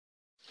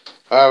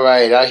All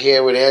right, out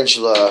here with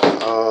Angela.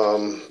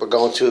 We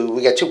got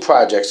two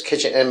projects,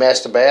 kitchen and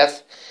master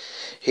bath.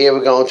 Here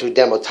we're going to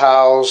demo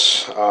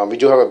towels. We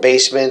do have a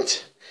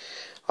basement.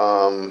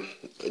 Demo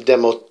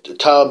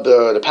tub,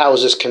 the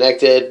power's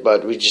disconnected,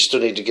 but we just still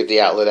need to get the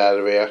outlet out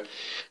of there.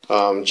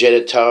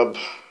 Jetted tub.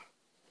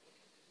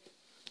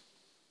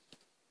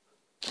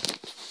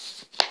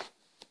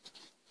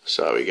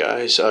 Sorry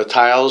guys.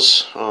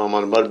 Tiles on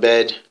a mud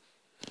bed.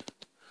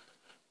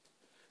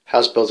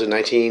 House built in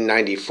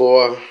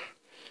 1994.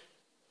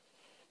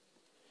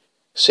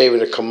 Saving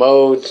the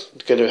commode.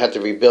 Gonna have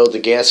to rebuild the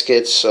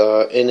gaskets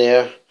in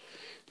there.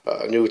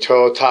 New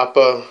toilet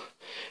topper.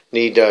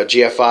 Need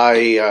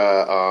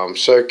GFI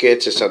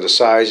circuits. It's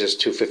undersized. It's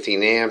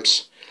 215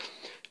 amps.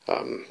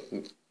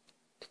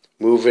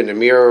 Moving the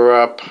mirror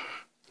up.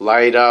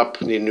 Light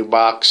up. Need a new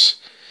box.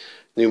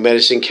 New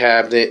medicine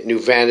cabinet. New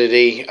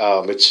vanity.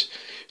 It's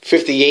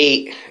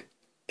 58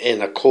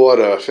 and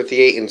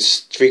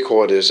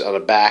 3/4 on the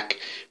back.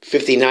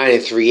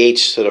 59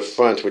 3/8 to the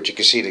front, which you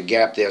can see the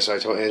gap there. So I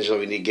told Angela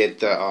we need to get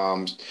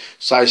the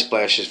side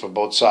splashes for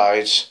both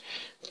sides.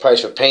 Price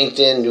for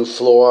painting, new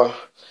floor,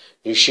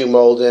 new shoe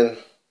molding.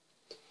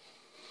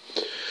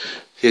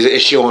 There's an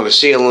issue on the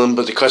ceiling,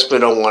 but the customer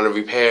don't want to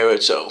repair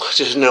it, so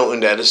just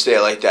noting that it's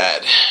there like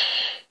that.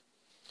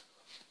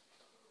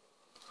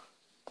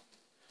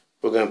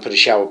 We're going to put a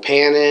shower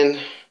pan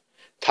in,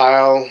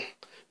 tile,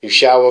 new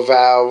shower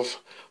valve,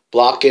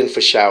 blocking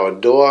for shower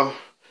door,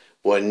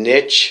 one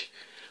niche.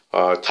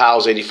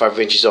 Tiles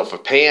 85 inches off a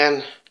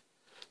pan.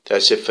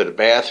 That's it for the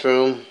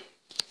bathroom.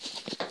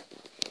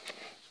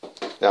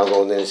 Now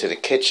going into the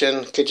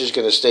kitchen. Kitchen's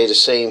going to stay the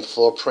same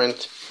floor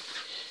print.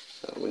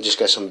 We just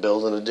got some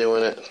building to do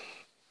in it.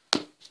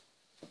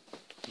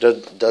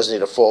 Does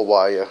need a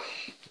 4-wire.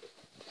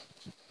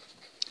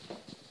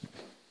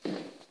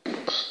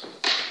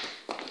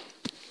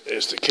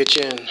 There's the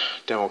kitchen.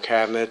 Demo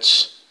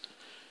cabinets.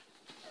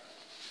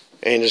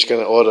 And just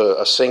going to order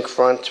a sink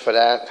front for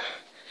that.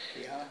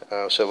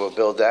 So we'll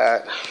build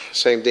that.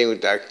 Same thing with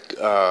that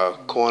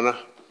corner.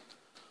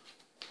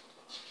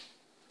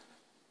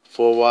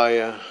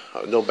 4-wire,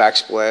 no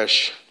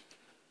backsplash.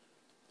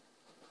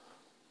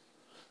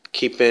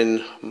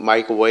 Keeping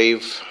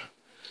microwave,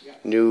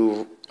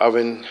 new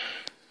oven,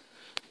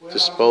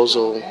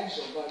 disposal,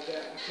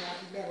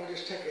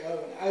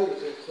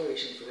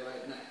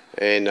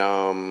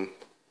 and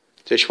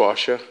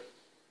dishwasher.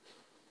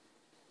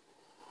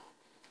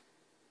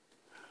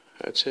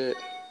 That's it.